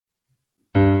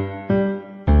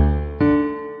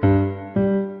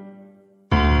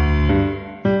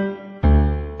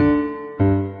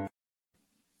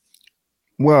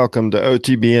Welcome to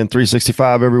OTBN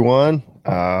 365, everyone.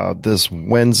 This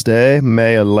Wednesday,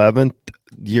 May 11th,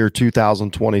 year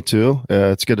 2022.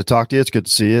 It's good to talk to you. It's good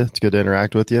to see you. It's good to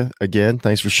interact with you. Again,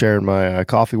 thanks for sharing my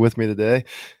coffee with me today.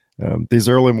 These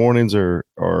early mornings are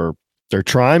they're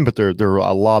trying, but they're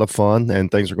a lot of fun,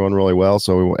 and things are going really well.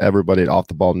 So we want everybody at Off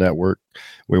the Ball Network.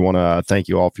 We want to thank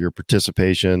you all for your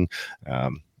participation,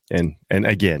 and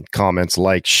again, comments,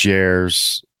 likes,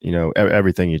 shares.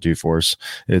 Everything you do for us.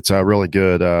 It's really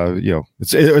good.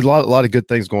 It's a lot of good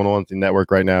things going on at the network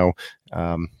right now.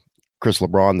 Chris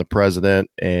LeBron, the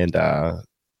president, and our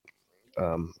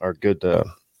good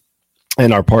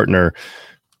and our partner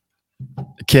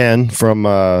Ken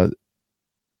from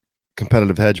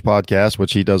Competitive Hedge podcast,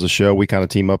 which he does a show. We kind of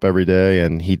team up every day,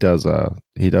 and he does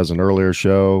an earlier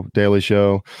show, daily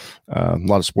show, a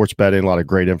lot of sports betting, a lot of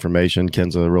great information.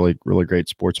 Ken's a really great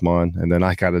sportsman, and then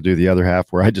I kind of do the other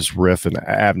half where I just riff and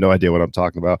I have no idea what I'm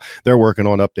talking about. They're working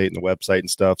on updating the website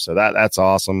and stuff, so that's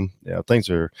awesome. Things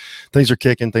are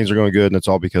kicking, things are going good, and it's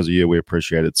all because of you. We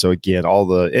appreciate it. So again, all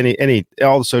the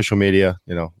social media,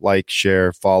 like,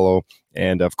 share, follow.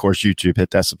 And of course, YouTube, hit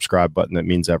that subscribe button. That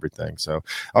means everything. So,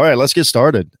 all right, let's get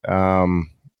started. It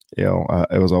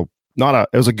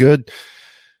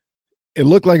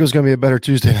looked like it was going to be a better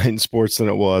Tuesday night in sports than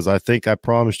it was. I think I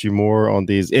promised you more on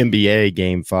these NBA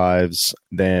game fives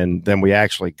than we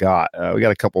actually got. We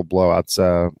got a couple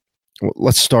blowouts.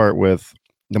 Let's start with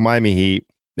the Miami Heat.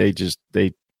 They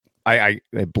blast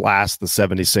the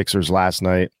 76ers last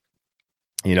night.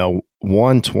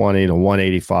 120 to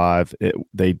 185.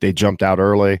 They jumped out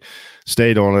early,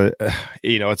 stayed on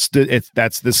it.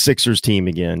 That's the Sixers team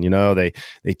again. They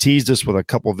teased us with a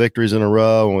couple victories in a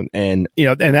row, and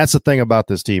that's the thing about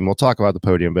this team. We'll talk about the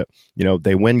podium, but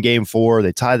they win game 4,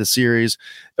 they tie the series.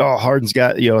 Oh, Harden's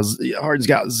got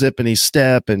zip in his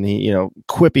step, and he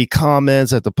quippy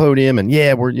comments at the podium, and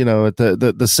we're at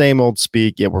the same old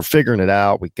speak. We're figuring it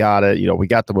out. We got it. We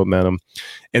got the momentum,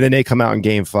 and then they come out in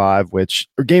game 5,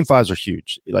 game 5s are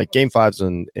huge. Like game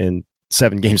 5s in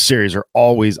 7-game series are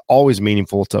always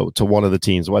meaningful to one of the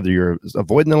teams, whether you're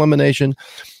avoiding elimination,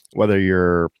 whether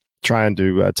you're trying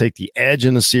to take the edge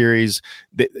in the series.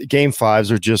 The game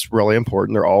 5s are just really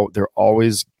important. They're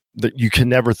always that you can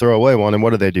never throw away one. And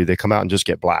what do? They come out and just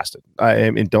get blasted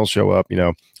and don't show up.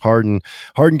 Harden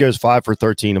goes 5 for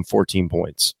 13 and 14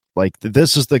 points. Like,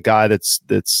 this is the guy that's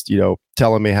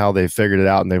telling me how they figured it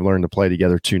out and they've learned to play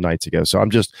together 2 nights ago. So I'm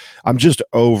just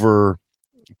over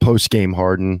post game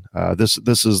Harden. This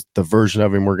is the version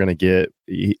of him we're going to get.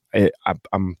 I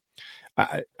don't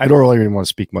really even want to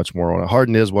speak much more on it.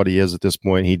 Harden is what he is at this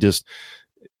point. I just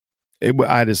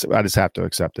have to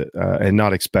accept it and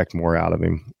not expect more out of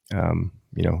him.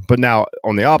 But now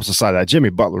on the opposite side of that,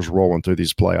 Jimmy Butler's rolling through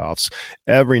these playoffs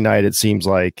every night. It seems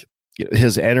like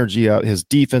his energy up, his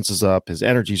defense is up, his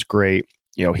energy's great.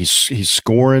 He's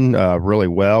scoring really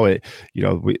well.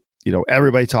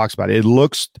 Everybody talks about it. It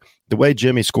looks, the way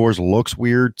Jimmy scores looks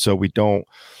weird, so we don't,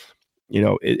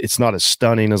 it's not as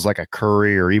stunning as like a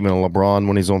Curry or even a LeBron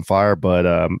when he's on fire.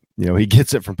 But he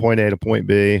gets it from point A to point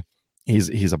B.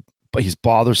 He's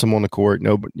bothersome on the court.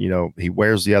 He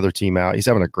wears the other team out. He's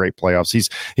having a great playoffs. He's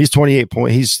 28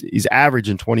 points. He's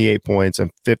averaging 28 points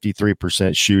and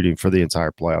 53% shooting for the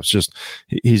entire playoffs.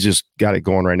 He's just got it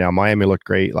going right now. Miami looked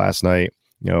great last night.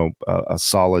 A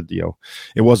solid.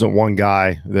 It wasn't one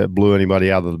guy that blew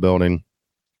anybody out of the building.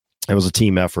 It was a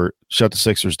team effort. Shut the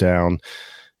Sixers down,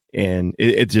 and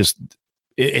they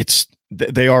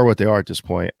are what they are at this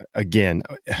point. Again,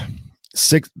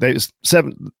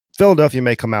 7. Philadelphia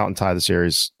may come out and tie the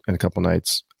series in a couple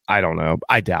nights. I don't know.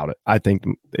 I doubt it. I think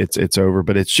it's over.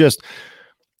 But it's just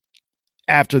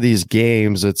after these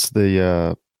games, it's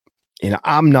the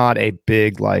I'm not a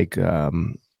big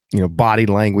body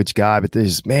language guy, but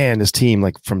this team,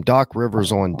 like from Doc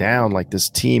Rivers on down, like this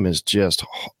team is just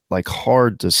like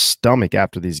hard to stomach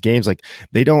after these games. Like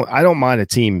I don't mind a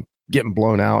team getting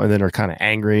blown out and then are kind of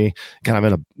angry, kind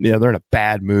of they're in a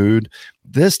bad mood.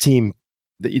 This team,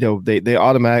 they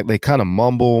automatically kind of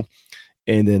mumble,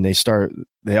 and then they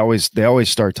always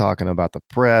start talking about the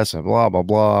press and blah blah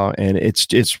blah, and it's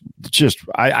just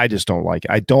I just don't like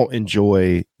it. I don't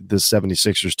enjoy the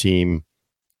 76ers team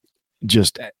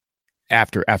just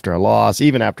after a loss,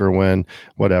 even after a win,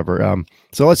 whatever.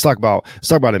 So let's talk about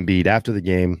Embiid. After the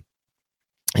game,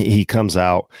 he comes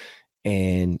out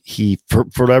and he for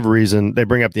whatever reason they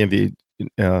bring up the MVP.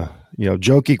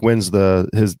 Jokic wins the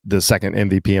second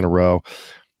MVP in a row.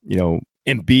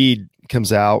 Embiid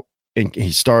comes out and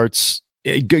he starts.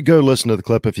 Go listen to the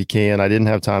clip if you can. I didn't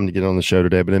have time to get on the show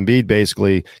today, but Embiid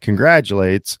basically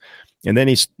congratulates, and then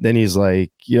he's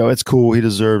like, it's cool, he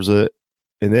deserves it.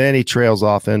 And then he trails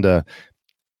off into,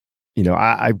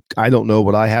 I don't know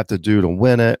what I have to do to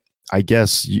win it. I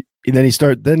guess. And then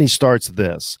he starts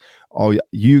this. Oh,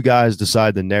 you guys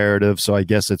decide the narrative. So I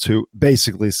guess it's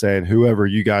basically saying whoever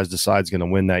you guys decide is going to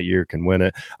win that year can win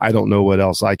it. I don't know what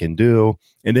else I can do.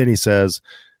 And then he says,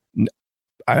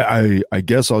 I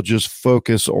guess I'll just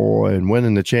focus on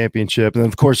winning the championship. And then,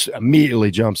 of course,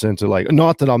 immediately jumps into like,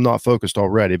 not that I'm not focused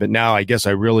already, but now I guess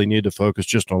I really need to focus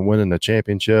just on winning the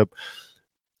championship.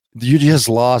 You just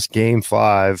lost game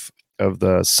 5 of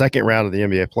the second round of the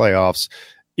NBA playoffs.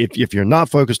 If you're not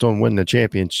focused on winning the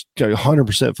championship,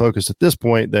 100% focused at this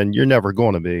point, then you're never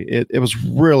going to be. It was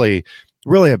really,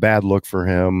 really a bad look for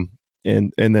him.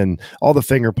 And then all the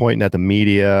finger pointing at the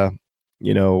media.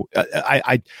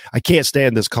 I can't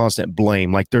stand this constant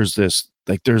blame. There's this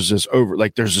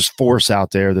force out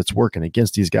there that's working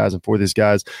against these guys and for these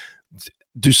guys.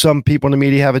 Do some people in the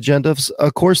media have agendas?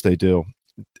 Of course they do.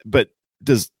 But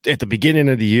at the beginning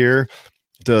of the year,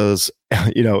 does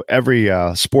every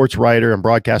sports writer and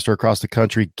broadcaster across the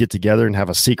country get together and have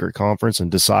a secret conference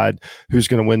and decide who's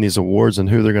going to win these awards and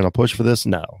who they're going to push for this?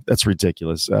 No, that's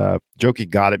ridiculous. Jokic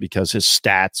got it because his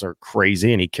stats are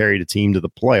crazy and he carried a team to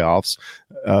the playoffs,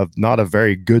 not a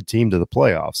very good team to the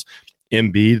playoffs.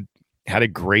 Embiid had a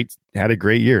great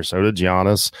year. So did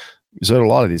Giannis. So did a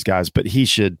lot of these guys. But he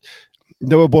should.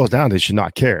 Though it boils down, they should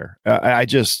not care.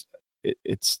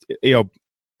 It's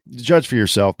judge for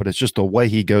yourself, but it's just the way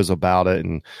he goes about it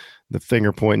and the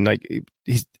finger pointing.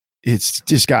 It's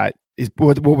just got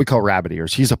what we call rabbit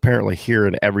ears. He's apparently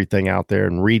hearing everything out there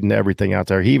and reading everything out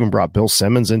there. He even brought Bill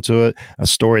Simmons into it, a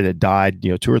story that died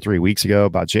 2 or 3 weeks ago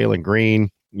about Jalen Green,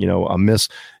 a miss.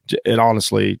 And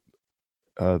honestly,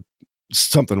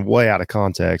 something way out of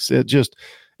context. It's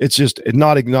just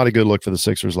not a good look for the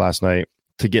Sixers last night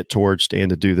to get torched and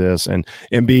to do this. And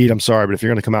Embiid, I'm sorry, but if you're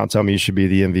going to come out and tell me you should be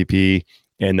the MVP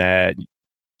and that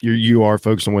you are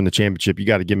focused on winning the championship, you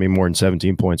got to give me more than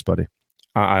 17 points, buddy.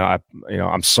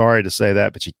 I'm sorry to say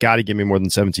that, but you got to give me more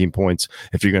than 17 points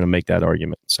if you're going to make that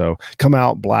argument. So come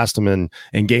out, blast them in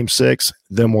game 6,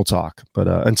 then we'll talk. But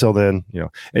until then,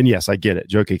 and yes, I get it.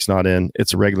 Jokic's not in.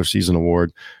 It's a regular season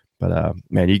award, but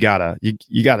man, you gotta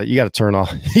turn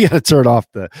off. You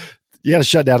gotta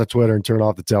shut down the Twitter and turn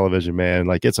off the television, man.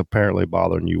 It's apparently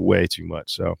bothering you way too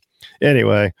much. So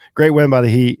anyway, great win by the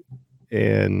Heat.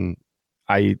 And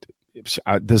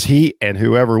this Heat and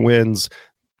whoever wins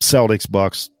Celtics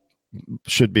Bucks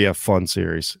should be a fun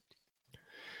series.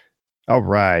 All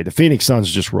right. The Phoenix Suns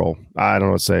just roll. I don't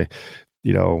know what to say.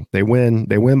 They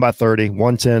win by 30,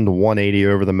 110 to 180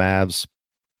 over the Mavs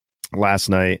last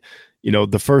night.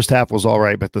 The first half was all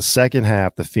right, but the second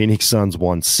half, the Phoenix Suns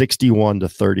won 61 to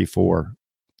 34.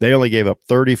 They only gave up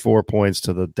 34 points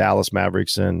to the Dallas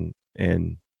Mavericks and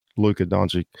Luka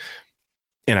Doncic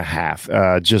in a half.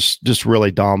 Just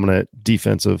really dominant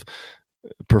defensive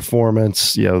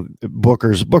performance.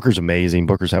 Booker's amazing.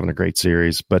 Booker's having a great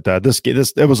series, but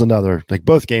it was another,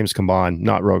 both games combined,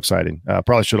 not real exciting.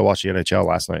 Probably should have watched the NHL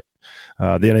last night.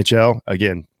 The NHL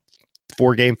again,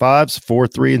 4 game 5s,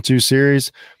 4-3-2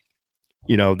 series.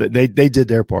 They did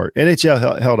their part.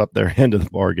 NHL held up their end of the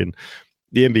bargain.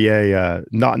 The NBA,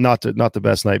 not the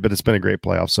best night, but it's been a great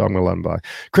playoff, so I'm going to let him by.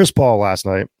 Chris Paul last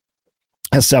night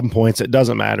has 7 points. It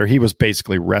doesn't matter. He was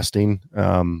basically resting,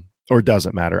 or it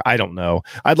doesn't matter. I don't know.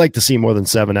 I'd like to see more than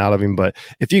 7 out of him, but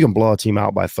if you can blow a team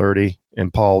out by 30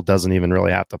 and Paul doesn't even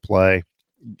really have to play,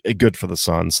 good for the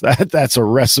Suns. That's a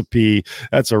recipe.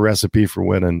 That's a recipe for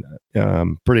winning.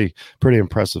 Pretty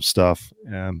impressive stuff.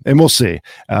 And we'll see.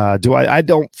 I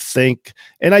don't think,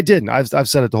 and I didn't. I've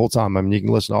said it the whole time. I mean, you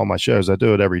can listen to all my shows. I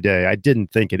do it every day. I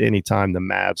didn't think at any time the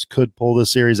Mavs could pull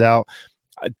this series out.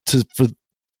 To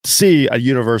see a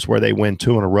universe where they win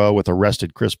 2 in a row with a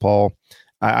rested Chris Paul,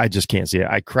 I just can't see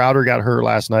it. Crowder got hurt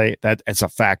last night. That's a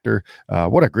factor.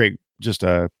 What a great, just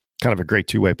a kind of a great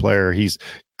two-way player. He's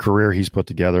put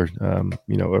together,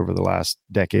 over the last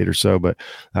decade or so. But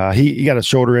he got a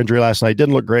shoulder injury last night.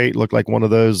 Didn't look great. Looked like one of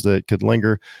those that could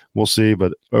linger. We'll see.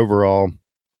 But overall,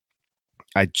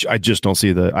 I just don't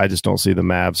see the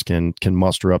Mavs can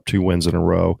muster up 2 wins in a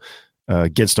row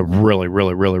against a really,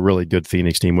 really, really, really good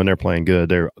Phoenix team. When they're playing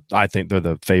good, I think they're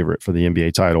the favorite for the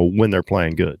NBA title when they're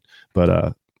playing good.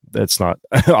 But that's not.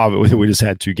 We just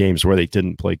had 2 games where they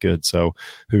didn't play good. So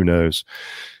who knows?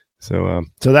 So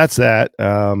that's that.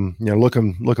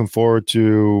 Looking forward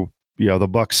to the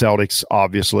Bucks Celtics,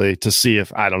 obviously, to see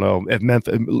if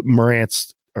Memphis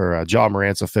Morant's or Ja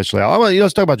Morant's officially out.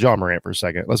 Let's talk about Ja Morant for a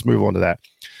second. Let's move on to that.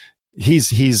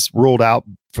 He's ruled out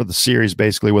for the series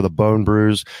basically with a bone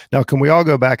bruise. Now, can we all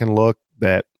go back and look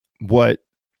at what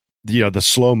the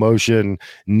slow motion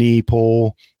knee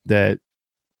pull that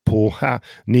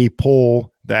knee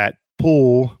pull that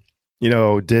Poole,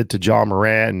 did to John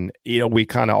Morant. And, we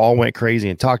kind of all went crazy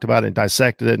and talked about it and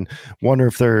dissected it and wonder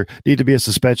if there need to be a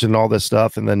suspension and all this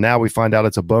stuff. And then now we find out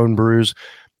it's a bone bruise.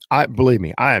 Believe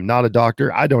me, I am not a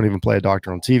doctor. I don't even play a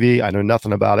doctor on TV. I know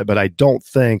nothing about it, but I don't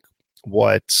think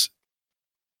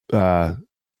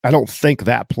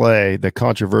that play, the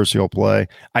controversial play,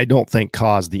 I don't think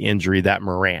caused the injury that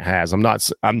Morant has.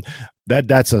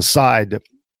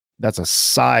 That's a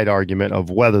side argument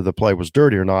of whether the play was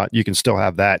dirty or not. You can still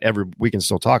have that. We can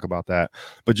still talk about that.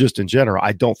 But just in general,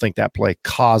 I don't think that play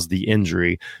caused the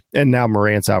injury. And now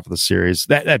Morant's out for the series.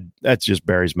 That just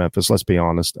buries Memphis. Let's be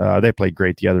honest. They played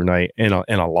great the other night in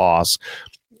a loss.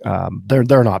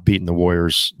 They're not beating the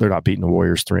Warriors. They're not beating the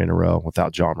Warriors 3 in a row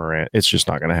without John Morant. It's just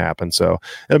not going to happen. So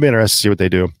it'll be interesting to see what they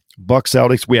do. Bucks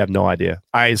Celtics, we have no idea.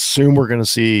 I assume we're going to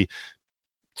see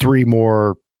 3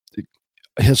 more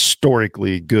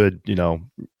historically good,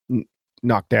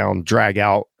 knockdown, drag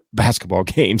out basketball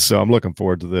games. So I'm looking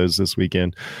forward to those this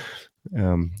weekend.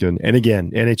 And again,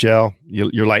 NHL,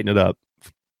 you're lighting it up.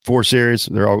 4 series,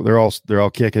 they're all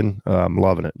kicking. I'm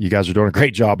loving it. You guys are doing a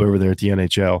great job over there at the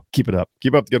NHL. Keep it up.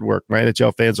 Keep up the good work. My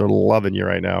NHL fans are loving you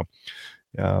right now.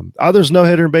 There's no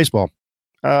hitter in baseball.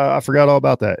 I forgot all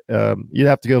about that. You'd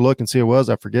have to go look and see who it was.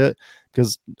 I forget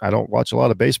because I don't watch a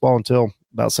lot of baseball until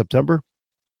about September.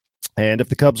 And if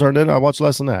the Cubs aren't in, I watch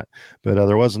less than that. But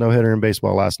there was a no-hitter in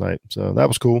baseball last night, so that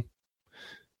was cool.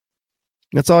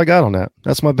 That's all I got on that.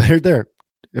 That's my better there.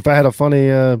 If I had a funny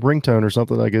ringtone or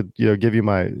something, I could give you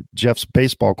my Jeff's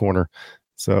baseball corner.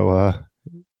 So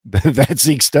that's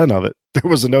the extent of it. There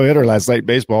was a no-hitter last night in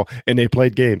baseball, and they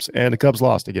played games, and the Cubs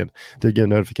lost again. Did get a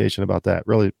notification about that.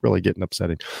 Really, really getting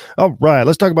upsetting. All right,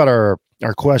 let's talk about our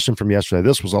question from yesterday.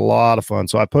 This was a lot of fun.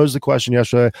 So I posed the question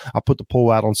yesterday. I put the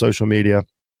poll out on social media.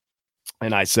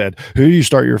 And I said, who do you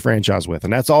start your franchise with?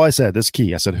 And that's all I said. This is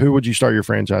key. I said, who would you start your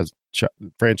franchise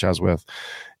with?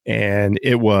 And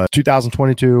it was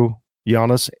 2022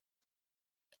 Giannis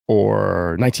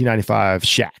or 1995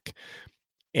 Shaq.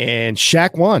 And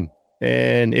Shaq won.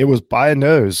 And it was by a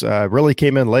nose. Really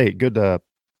came in late. Good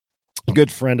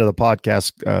friend of the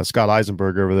podcast, Scott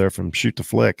Eisenberg over there from Shoot the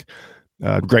Flick.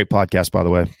 Great podcast, by the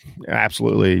way.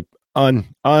 Absolutely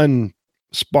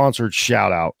sponsored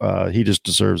shout out. He just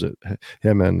deserves it.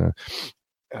 Him and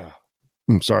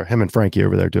Frankie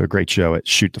over there do a great show at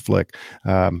Shoot the Flick.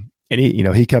 And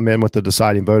he come in with the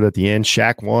deciding vote at the end.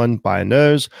 Shaq won by a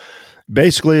nose.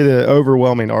 Basically, the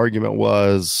overwhelming argument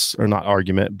was, or not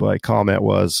argument, but comment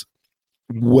was,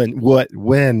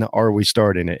 when are we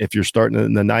starting it? If you're starting it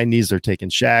in the 90s, they're taking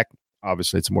Shaq.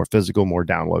 Obviously, it's a more physical, more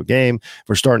down low game. If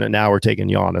we're starting it now, we're taking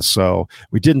Giannis. So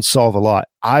we didn't solve a lot.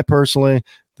 I personally,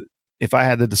 if I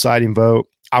had the deciding vote,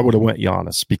 I would have went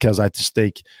Giannis because I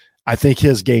think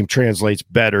his game translates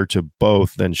better to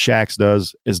both than Shaq's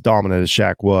does, as dominant as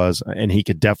Shaq was, and he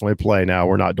could definitely play now.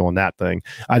 We're not doing that thing.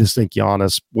 I just think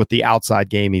Giannis, with the outside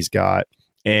game he's got,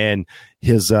 and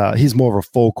he's more of a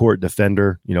full court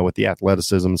defender, with the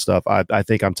athleticism and stuff. I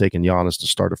think I'm taking Giannis to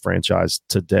start a franchise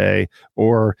today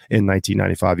or in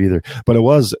 1995 either. But it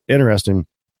was interesting.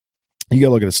 You got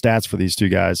to look at the stats for these two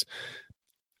guys.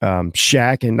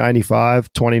 Shaq in 95,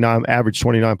 average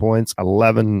 29 points,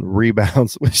 11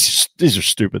 rebounds. These are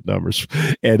stupid numbers,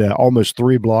 and almost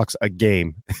 3 blocks a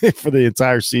game for the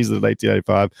entire season of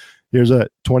 1995. Here's a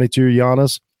 22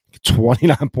 Giannis,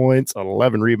 29 points,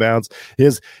 11 rebounds.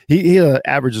 He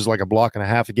averages like a block and a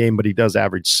half a game, but he does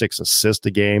average 6 assists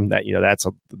a game. That's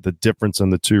the difference in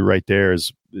the two right there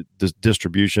is the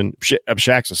distribution.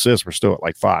 Shaq's assists were still at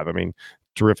like 5. I mean,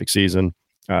 terrific season.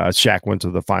 Shaq went to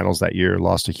the finals that year,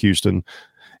 lost to Houston,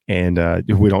 and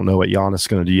we don't know what Giannis is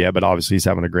going to do yet, but obviously he's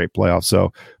having a great playoff.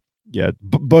 So, yeah,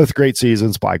 both great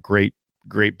seasons by great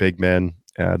big men.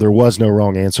 There was no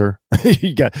wrong answer.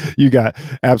 you got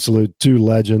absolute 2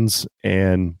 legends,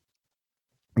 and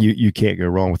you can't go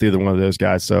wrong with either one of those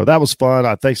guys. So that was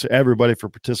fun. Thanks to everybody for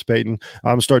participating.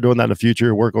 I'm gonna start doing that in the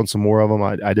future. Work on some more of them.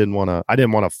 I didn't want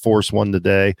to force one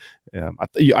today.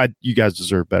 You guys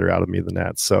deserve better out of me than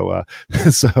that. So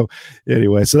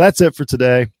anyway, so that's it for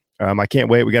today. I can't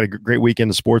wait. We got a great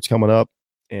weekend of sports coming up,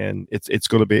 and it's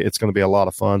gonna be a lot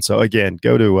of fun. So again,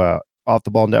 go to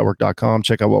offtheballnetwork.com.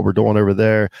 Check out what we're doing over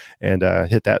there, and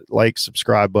hit that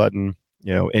subscribe button.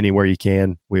 Anywhere you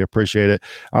can. We appreciate it.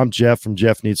 I'm Jeff from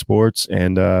Jeff Needs Sports,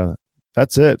 and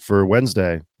that's it for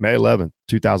Wednesday, May 11th,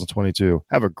 2022.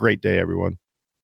 Have a great day, everyone.